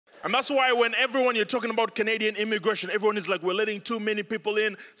And that's why when you're talking about Canadian immigration, everyone is like, we're letting too many people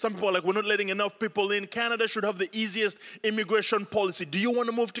in. Some people are like, we're not letting enough people in. Canada should have the easiest immigration policy. Do you want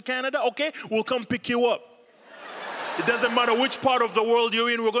to move to Canada? Okay, we'll come pick you up. It doesn't matter which part of the world you're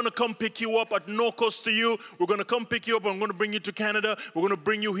in, we're going to come pick you up at no cost to you. We're going to come pick you up and I'm going to bring you to Canada. We're going to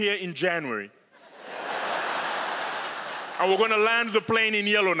bring you here in January. And we're going to land the plane in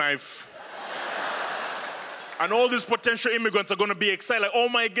Yellowknife. And all these potential immigrants are going to be excited, like, oh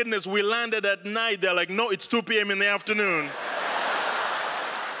my goodness, we landed at night. They're like, no, it's 2 p.m. in the afternoon.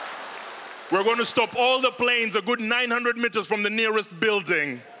 We're going to stop all the planes a good 900 meters from the nearest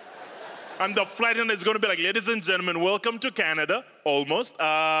building. And the flight attendant is going to be like, ladies and gentlemen, welcome to Canada. Almost.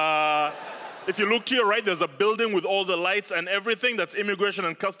 If you look to your right, there's a building with all the lights and everything. That's Immigration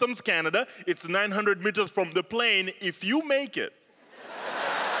and Customs Canada. It's 900 meters from the plane. If you make it,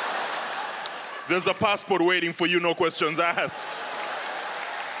 there's a passport waiting for you, no questions asked.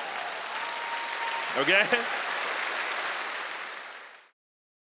 Okay?